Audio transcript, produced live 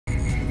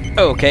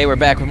Okay, we're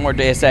back with more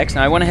Deus Ex.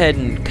 Now, I went ahead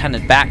and kind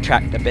of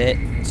backtracked a bit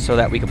so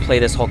that we could play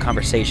this whole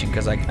conversation,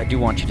 because I do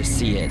want you to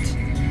see it.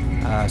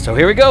 So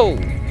here we go.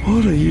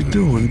 What are you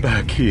doing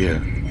back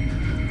here?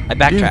 I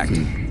backtracked.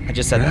 I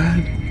just said that.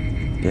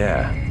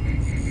 Yeah.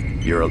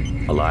 You're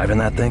alive in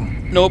that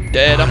thing? Nope,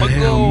 dead. I'm a I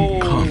ghost.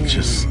 am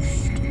conscious.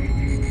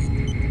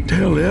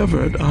 Tell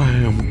Everett I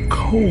am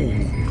cold.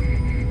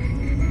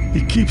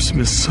 He keeps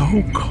me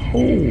so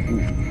cold.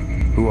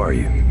 Who are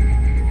you?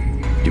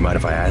 Do you mind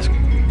if I ask?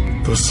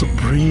 The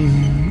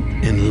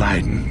Supreme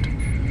Enlightened.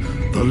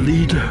 The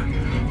leader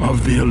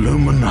of the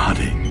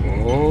Illuminati.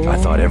 Oh. I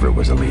thought Everett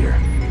was a leader.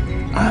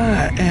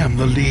 I am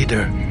the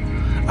leader.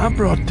 I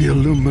brought the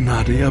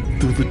Illuminati up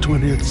through the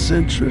 20th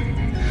century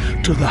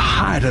to the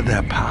height of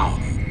their power.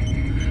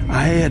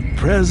 I had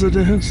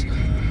presidents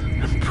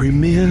and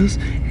premiers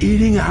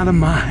eating out of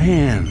my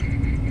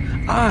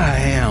hand. I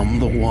am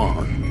the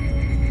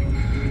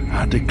one.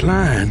 Our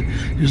decline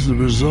is the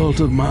result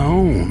of my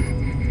own.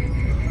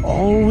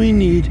 All we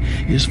need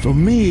is for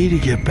me to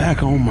get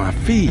back on my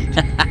feet.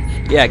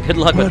 Yeah, good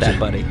luck with that,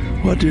 buddy.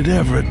 What did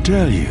Everett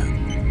tell you?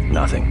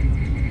 Nothing.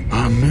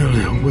 I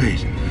merely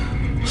await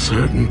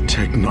certain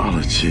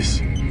technologies.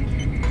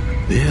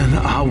 Then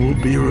I will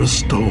be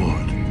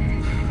restored.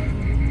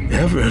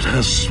 Everett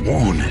has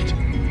sworn it.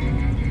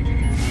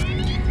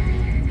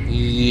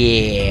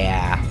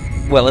 Yeah.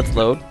 Well, let's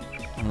load.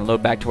 I'm gonna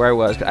load back to where I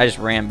was. I just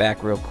ran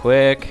back real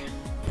quick.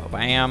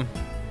 Bam.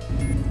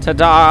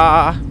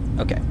 Ta-da!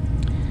 Okay.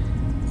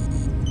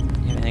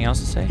 You have anything else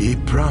to say? He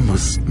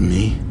promised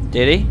me.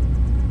 Did he?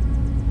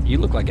 You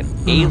look like an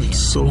alien. I'm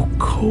so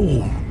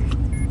cold.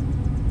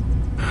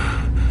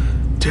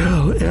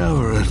 Tell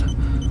Everett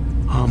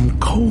I'm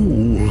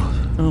cold.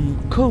 I'm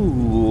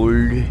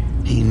cold.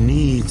 He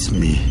needs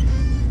me.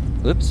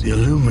 Oops. The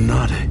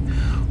Illuminati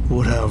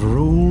would have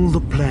ruled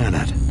the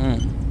planet.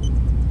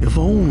 If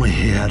only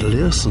he had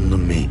listened to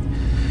me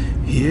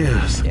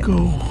years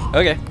ago.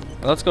 Okay.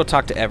 Well, let's go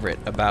talk to Everett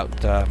about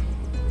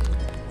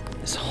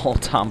this whole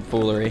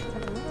tomfoolery.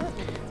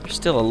 There's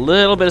still a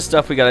little bit of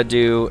stuff we gotta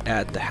do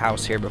at the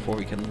house here before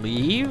we can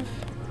leave.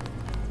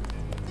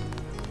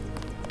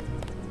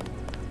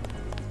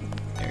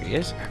 There he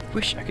is. I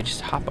wish I could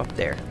just hop up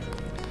there.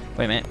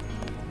 Wait a minute.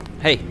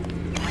 Hey.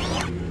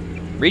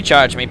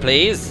 Recharge me,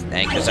 please.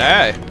 Thank you,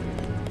 sir.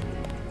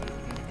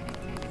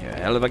 You're a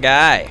hell of a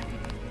guy.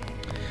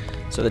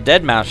 So the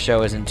Dead Mouse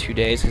show is in 2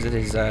 days because it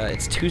is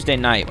it's Tuesday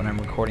night when I'm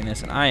recording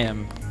this, and I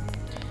am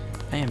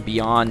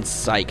beyond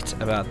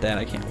psyched about that.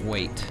 I can't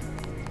wait.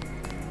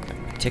 Got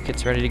my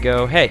tickets ready to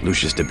go. Hey.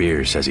 Lucius De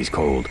Beers says he's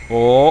cold.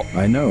 Oh.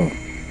 I know.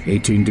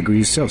 18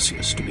 degrees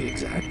Celsius to be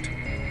exact.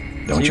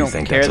 Don't So you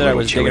think care that's a that I little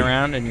was chilly? digging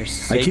around in your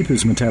I keep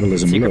his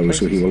metabolism secret low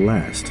so he places? will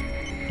last.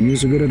 He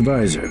is a good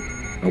advisor.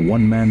 A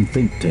one-man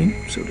think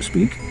tank, so to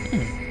speak.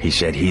 He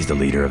said he's the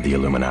leader of the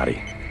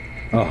Illuminati.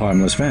 A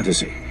harmless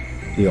fantasy.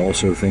 He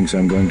also thinks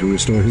I'm going to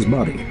restore his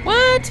body.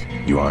 What?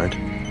 You aren't?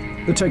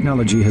 The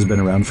technology has been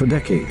around for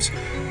decades,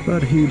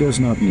 but he does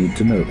not need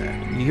to know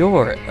that.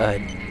 You're a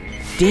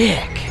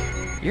dick.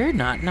 You're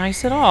not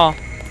nice at all.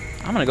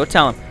 I'm gonna go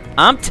tell him.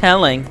 I'm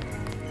telling.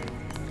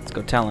 Let's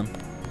go tell him.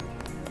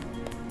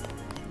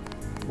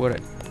 What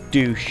a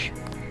douche.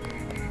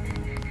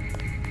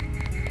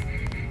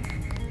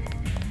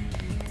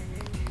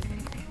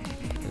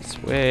 This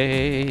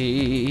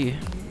way.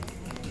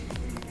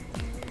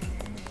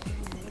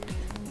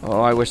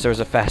 Oh, I wish there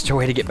was a faster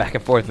way to get back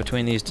and forth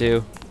between these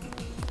two.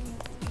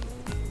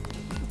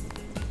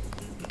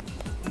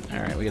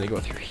 Alright, we gotta go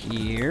through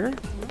here.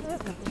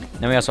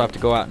 Then we also have to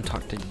go out and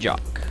talk to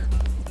Jacques.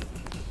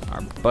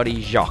 Our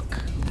buddy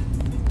Jacques.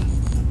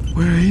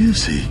 Where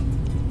is he?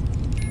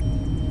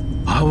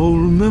 I will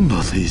remember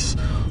these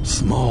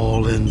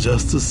small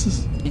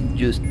injustices.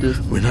 Injustice.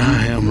 When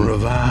I am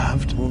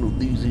revived, One of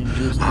these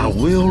injustices. I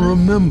will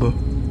remember.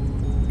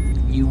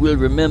 You will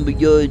remember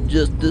your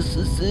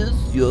injustices.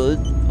 Your.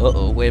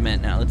 Uh-oh, wait a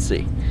minute now. Let's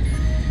see.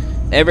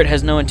 Everett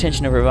has no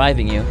intention of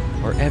reviving you,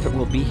 or Everett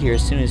will be here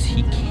as soon as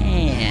he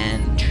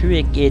can.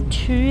 Tricky,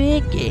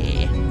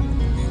 tricky.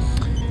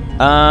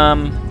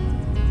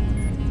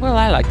 Well,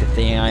 I like to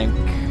think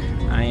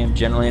I am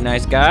generally a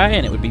nice guy,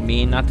 and it would be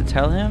mean not to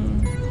tell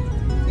him.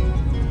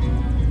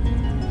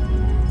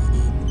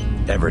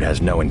 Everett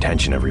has no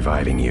intention of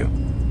reviving you.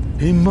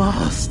 He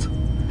must.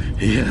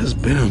 He has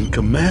been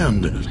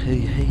commanded.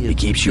 He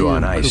keeps you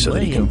on ice so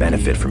that he can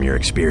benefit from your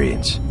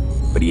experience.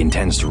 But he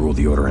intends to rule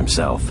the Order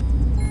himself.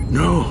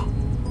 No.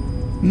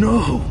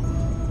 No.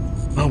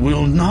 I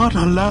will not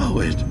allow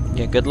it.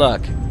 Yeah, good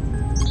luck.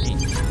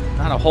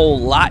 Not a whole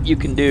lot you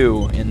can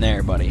do in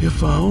there, buddy.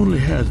 If I only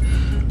had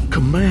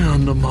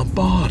command of my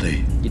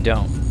body. You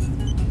don't.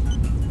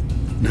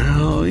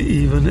 Now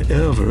even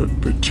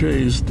Everett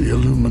betrays the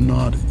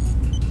Illuminati.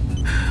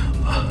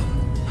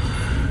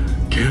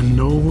 Can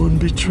no one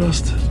be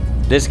trusted?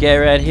 This guy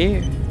right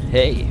here.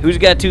 Hey, who's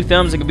got two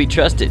thumbs that can be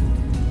trusted?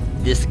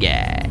 This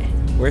guy.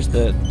 Where's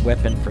the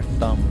weapon for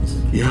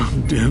thumbs?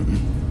 Young Denton,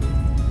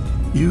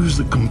 use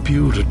the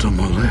computer to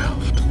my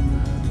left.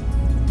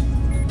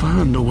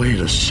 Find a way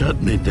to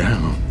shut me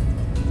down.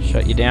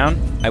 Shut you down?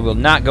 I will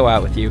not go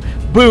out with you.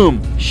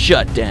 Boom!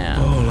 Shut down.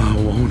 All I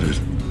wanted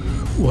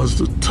was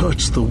to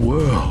touch the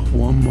world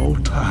one more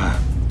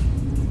time.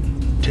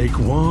 Take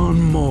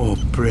one more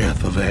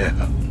breath of air.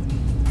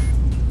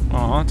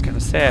 Aw, it's kind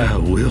of sad. I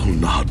will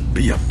not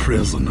be a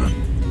prisoner.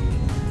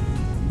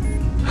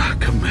 I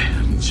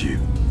command you.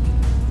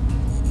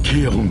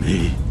 Kill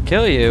me.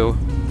 Kill you?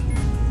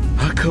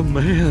 I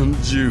command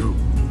you.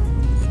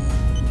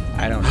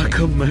 I don't I think.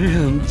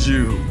 command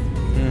you.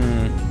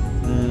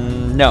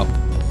 No.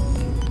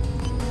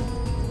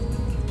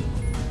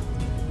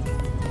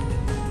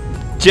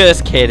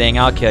 Just kidding.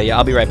 I'll kill you.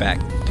 I'll be right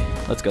back.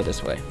 Let's go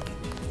this way.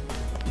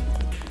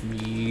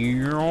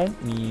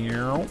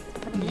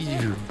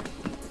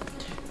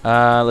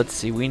 Let's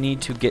see. We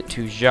need to get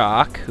to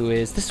Jacques, who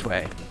is this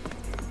way.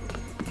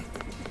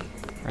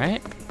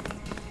 Right?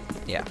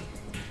 Yeah.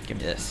 Give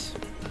me this.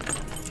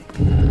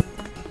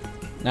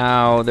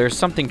 Now, there's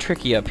something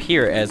tricky up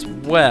here as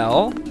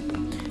well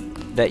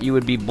that you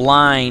would be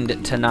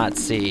blind to not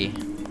see.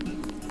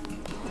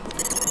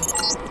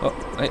 Oh,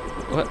 wait,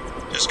 what?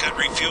 Just got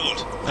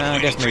refueled. I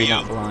guess maybe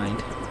not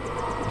blind.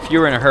 If you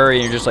were in a hurry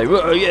and you're just like,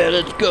 oh yeah,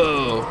 let's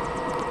go.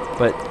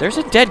 But there's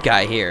a dead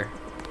guy here.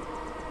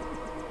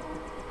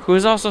 Who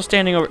is also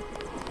standing over...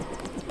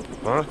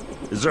 Huh?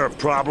 Is there a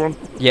problem?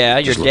 Yeah,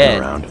 you're Just looking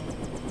dead. around.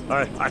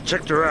 I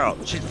checked her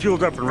out. She's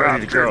fueled up and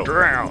ready to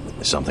go.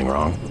 Is something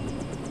wrong?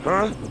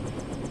 Huh?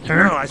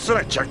 No, I said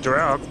I checked her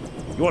out.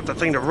 You want the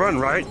thing to run,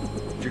 right?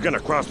 If you're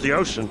gonna cross the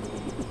ocean.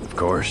 Of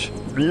course.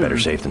 Better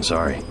safe than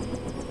sorry.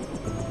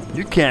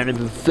 You're kind of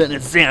a funny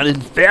sounding I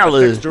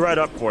fella. fixed her right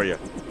up for you.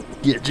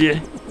 Get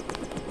you?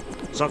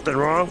 Something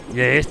wrong?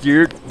 Yes,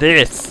 you're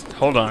this.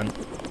 Hold on.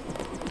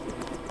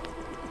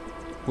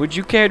 Would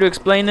you care to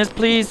explain this,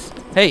 please?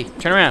 Hey,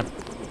 turn around.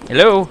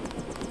 Hello?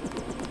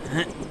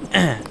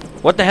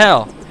 What the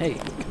hell? Hey,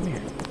 come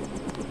here.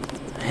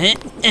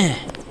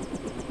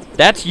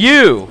 That's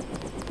you!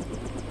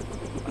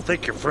 I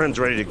think your friend's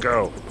ready to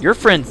go. Your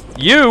friend's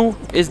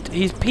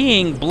he's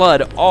peeing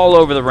blood all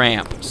over the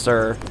ramp,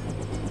 sir.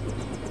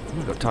 I'm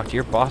gonna go talk to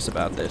your boss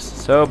about this.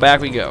 So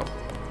back we go.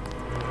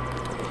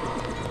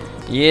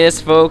 Yes,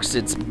 folks,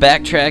 it's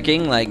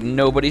backtracking like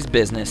nobody's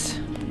business.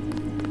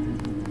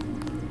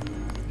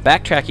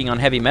 Backtracking on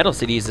heavy metal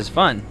CDs is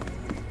fun.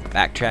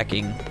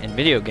 Backtracking in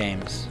video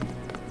games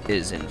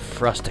is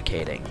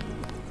infrusticating.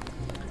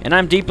 And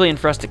I'm deeply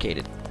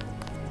infrusticated.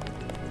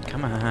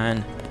 Come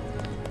on.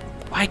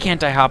 Why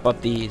can't I hop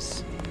up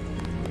these?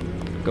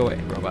 Go away,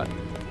 robot.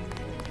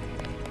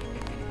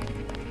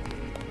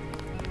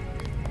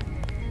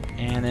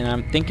 And then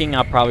I'm thinking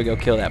I'll probably go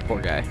kill that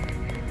poor guy.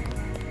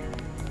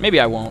 Maybe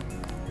I won't.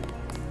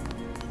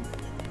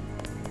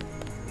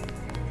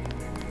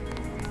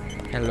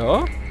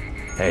 Hello?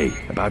 Hey,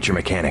 about your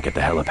mechanic at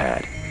the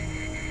helipad.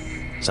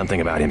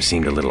 Something about him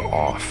seemed a little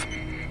off.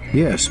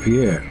 Yes,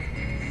 Pierre.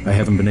 I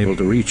haven't been able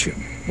to reach him.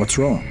 What's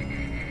wrong?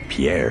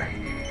 Pierre.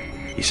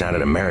 He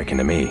sounded American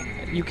to me.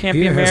 You can't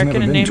Pierre be has American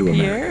never and been named to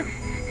Pierre? America.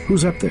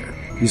 Who's up there?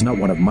 He's not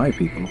one of my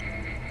people.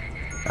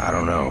 I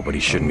don't know, but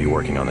he shouldn't be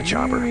working on the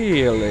chopper.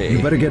 Really?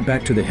 You better get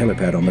back to the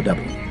helipad on the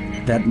double.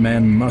 That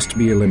man must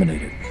be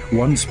eliminated.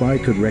 One spy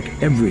could wreck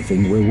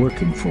everything we're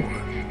working for.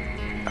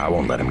 I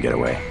won't let him get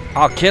away.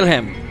 I'll kill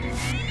him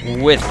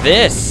with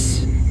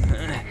this.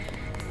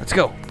 Let's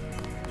go.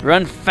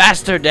 Run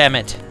faster, damn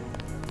it.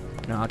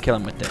 No, I'll kill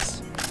him with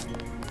this.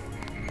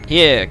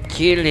 Here,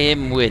 kill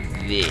him with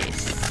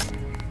this.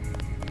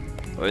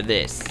 Or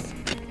this.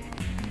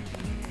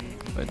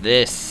 Or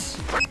this.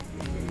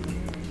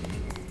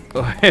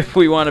 Or if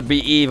we want to be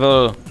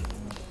evil,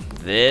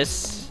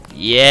 this.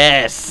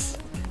 Yes.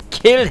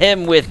 Kill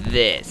him with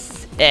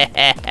this.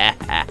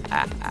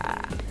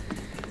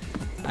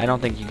 I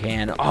don't think you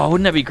can. Oh,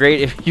 wouldn't that be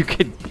great if you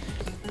could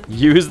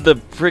use the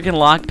freaking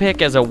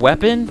lockpick as a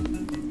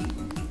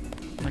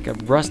weapon? Like a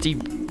rusty,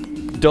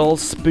 dull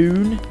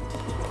spoon?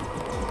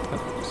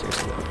 Oh,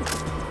 seriously.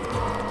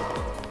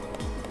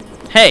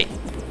 Hey!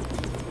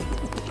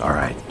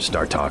 Alright,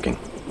 start talking.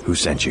 Who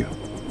sent you?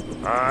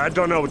 I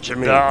don't know what you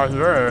mean.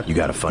 You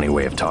got a funny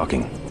way of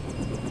talking.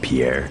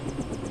 Pierre.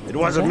 It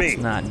wasn't That's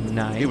me. not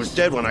nice. He was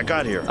dead when I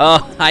got here.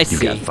 Oh, I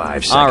see. You've got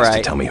 5 seconds All to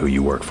right. tell me who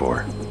you work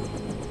for.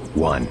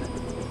 1.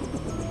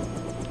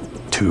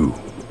 2.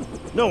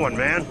 No one,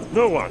 man.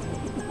 No one.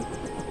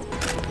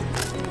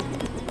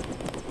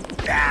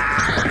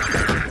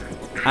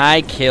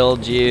 I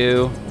killed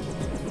you.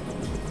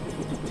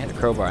 I had a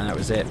crowbar and that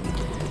was it.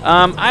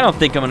 I don't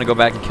think I'm gonna go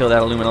back and kill that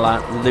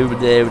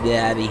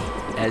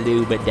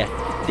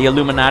the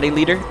Illuminati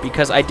leader,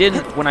 because I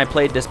didn't when I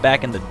played this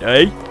back in the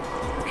day,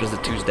 which was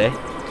a Tuesday.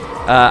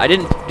 I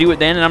didn't do it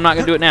then, and I'm not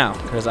gonna do it now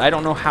because I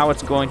don't know how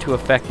it's going to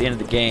affect the end of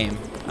the game.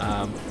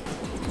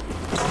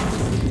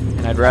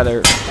 And I'd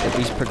rather at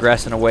least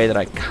progress in a way that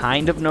I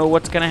kind of know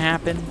what's gonna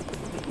happen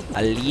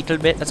a little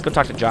bit. Let's go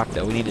talk to Jock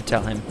though. We need to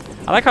tell him.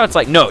 I like how it's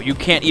like, no, you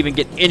can't even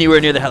get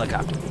anywhere near the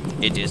helicopter.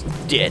 It is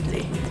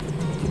deadly.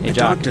 Hey, I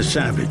Jock. talked to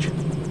Savage.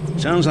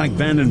 Sounds like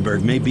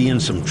Vandenberg may be in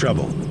some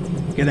trouble.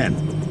 Get in.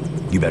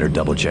 You better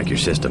double-check your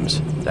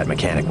systems. That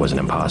mechanic was an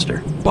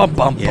imposter. Bum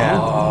bum Yeah?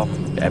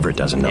 bum. Everett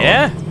doesn't know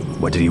Yeah?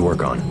 him. What did he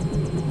work on?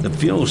 The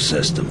fuel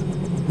system.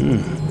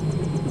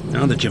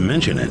 Now that you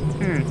mention it.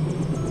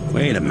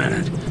 Wait a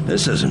minute.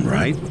 This isn't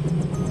right.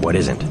 What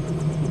isn't?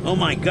 Oh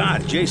my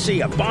God,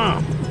 JC, a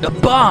bomb. A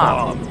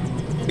bomb.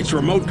 It's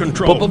remote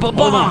control. Hold on.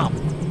 Bomb.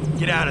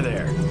 Get out of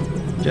there.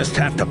 Just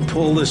have to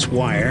pull this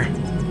wire.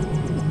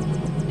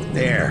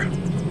 There.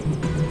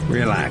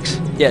 Relax.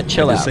 Yeah,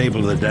 chill out.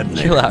 Disable the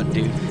detonator. Chill out,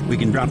 dude. We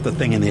can drop the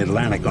thing in the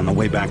Atlantic on the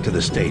way back to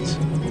the States.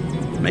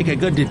 Make a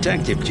good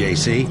detective,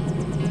 JC.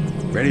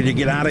 Ready to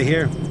get out of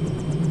here?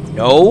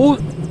 No.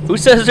 Who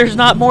says there's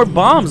not more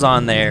bombs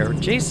on there?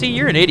 JC,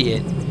 you're an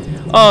idiot.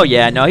 Oh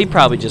yeah, no, he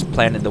probably just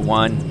planted the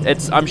one.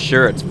 I'm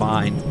sure it's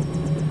fine.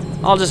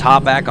 I'll just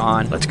hop back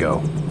on. Let's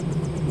go.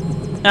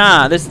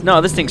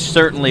 This thing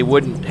certainly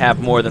wouldn't have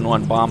more than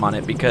one bomb on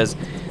it, because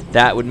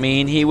that would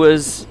mean he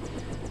was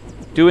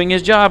doing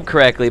his job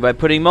correctly by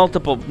putting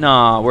multiple.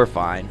 No, we're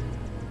fine.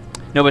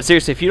 No, but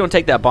seriously, if you don't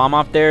take that bomb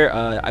off there,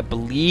 I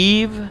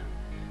believe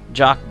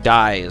Jock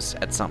dies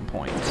at some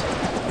point.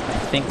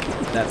 I think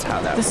that's how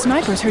that The works.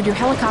 snipers heard your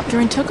helicopter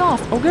and took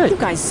off. Oh, good. You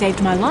guys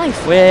saved my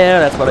life. Well,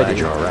 that's what I Glad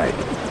do. you're all right.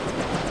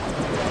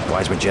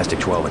 Why is Majestic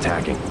 12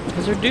 attacking?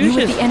 Because they're You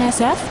with douches. the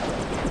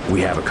NSF?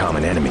 We have a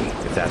common enemy,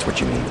 if that's what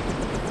you mean.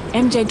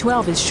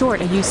 MJ-12 is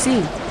short a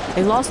UC.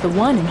 They lost the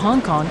one in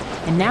Hong Kong,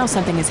 and now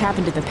something has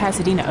happened to the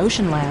Pasadena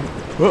Ocean Lab.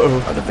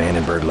 Are the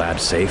Vandenberg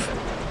labs safe?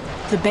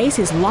 The base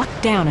is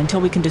locked down until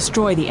we can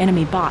destroy the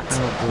enemy bots.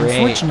 Oh, great.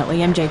 Unfortunately,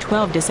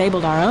 MJ-12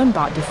 disabled our own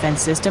bot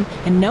defense system,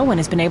 and no one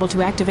has been able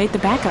to activate the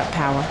backup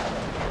power.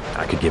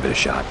 I could give it a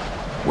shot.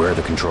 Where are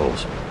the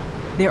controls?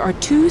 There are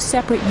 2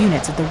 separate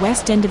units at the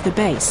west end of the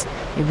base.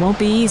 It won't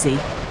be easy.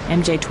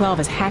 MJ-12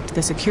 has hacked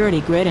the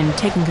security grid and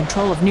taken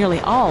control of nearly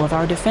all of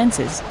our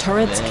defenses.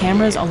 Turrets,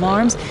 cameras,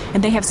 alarms,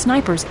 and they have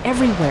snipers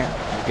everywhere.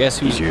 Guess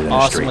who's Easier than a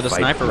awesome straight with a fight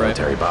sniper with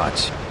rifle? military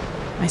bots.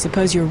 I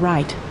suppose you're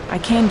right. I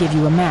can give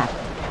you a map.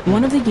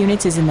 One of the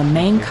units is in the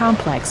main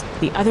complex.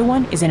 The other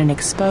one is in an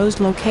exposed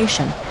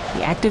location.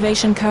 The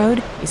activation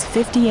code is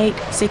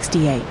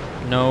 5868.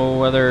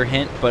 No other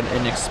hint but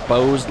an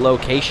exposed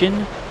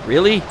location?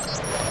 Really?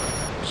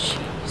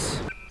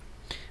 Jeez.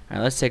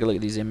 Alright, let's take a look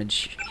at these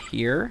images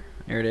here.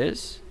 There it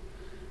is.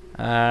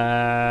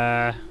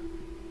 I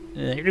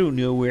don't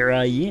know where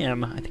I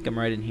am. I think I'm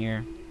right in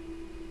here.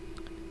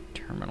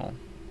 Terminal.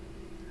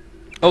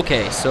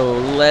 Okay, so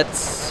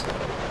let's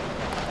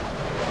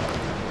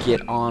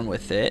get on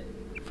with it.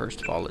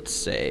 First of all, let's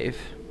save.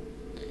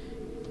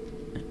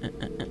 That's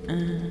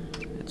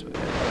what we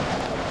gotta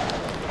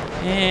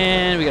do.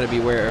 And we gotta be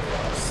aware of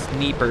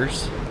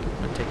sneepers.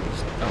 I'm gonna take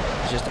these. Oh,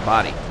 it's just a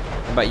body.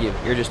 What about you?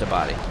 You're just a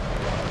body.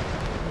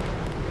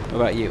 What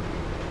about you?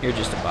 You're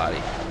just a body.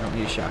 I don't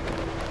need a shotgun.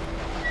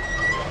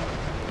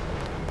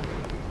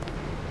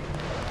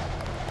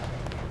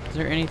 Is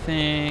there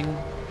anything?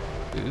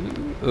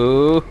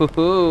 Ooh.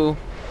 Ooh.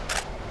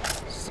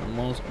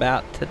 Someone's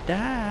about to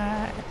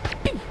die.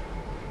 Pew!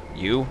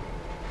 You?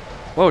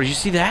 Whoa, did you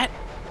see that?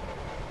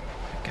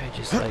 That guy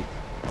just like...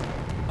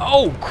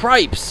 Oh,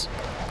 cripes!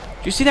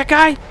 Did you see that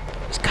guy?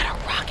 He's got a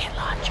rocket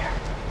launcher.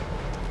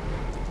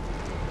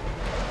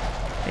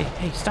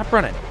 Hey, stop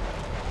running.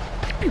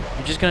 Pew!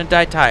 You're just gonna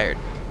die tired.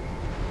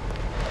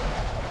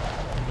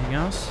 Anything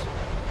else?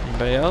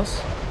 Anybody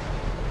else?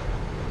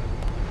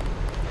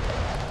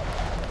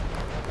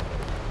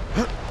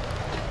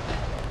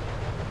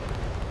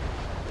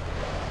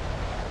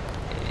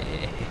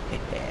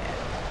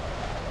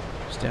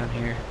 Down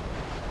here.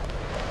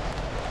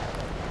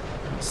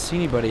 I don't see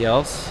anybody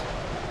else.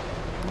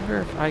 I wonder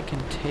if I can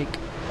take...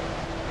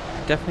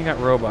 Definitely got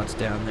robots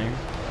down there.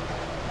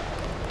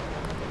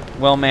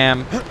 Well,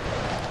 ma'am,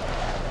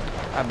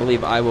 I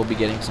believe I will be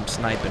getting some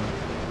sniping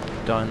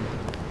done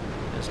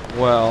as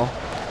well.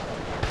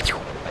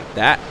 Like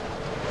that.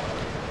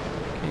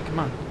 Okay, come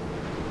on.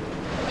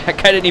 That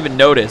guy didn't even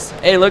notice.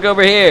 Hey, look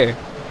over here.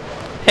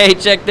 Hey,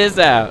 check this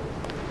out.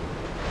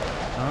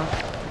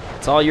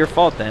 It's all your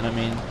fault then. I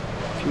mean...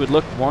 You would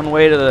look one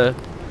way to the...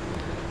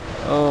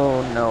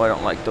 Oh no, I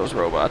don't like those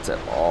robots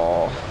at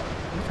all. I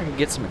wonder if I can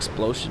get some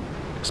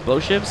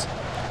explosives.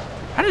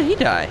 How did he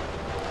die?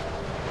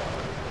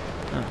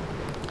 Oh.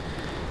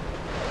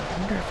 I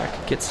wonder if I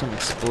could get some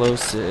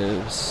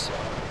explosives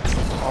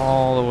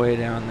all the way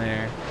down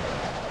there.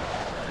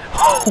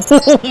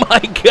 Oh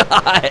my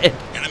god!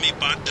 Enemy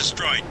bot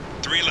destroyed.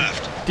 3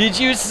 left. Did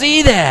you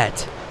see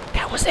that?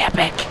 That was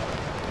epic.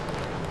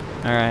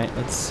 Alright,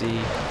 let's see.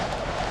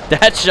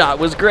 That shot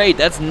was great.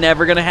 That's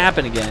never gonna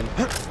happen again.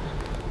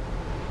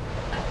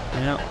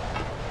 Yep.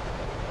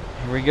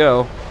 Here we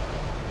go.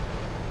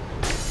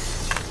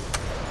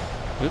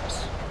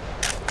 Oops.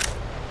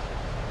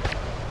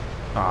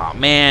 Aw,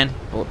 man.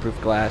 Bulletproof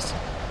glass.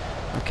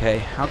 Okay,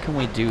 how can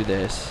we do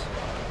this?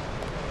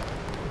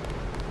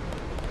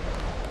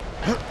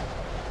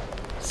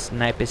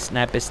 Sniper,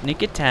 sniper,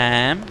 sneaky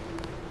time.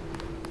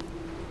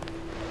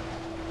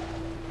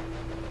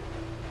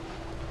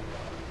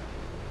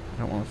 I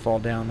don't want to fall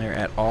down there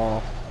at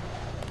all.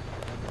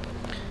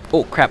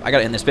 Oh, crap. I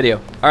gotta end this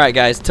video. Alright,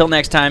 guys. Till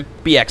next time,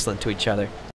 be excellent to each other.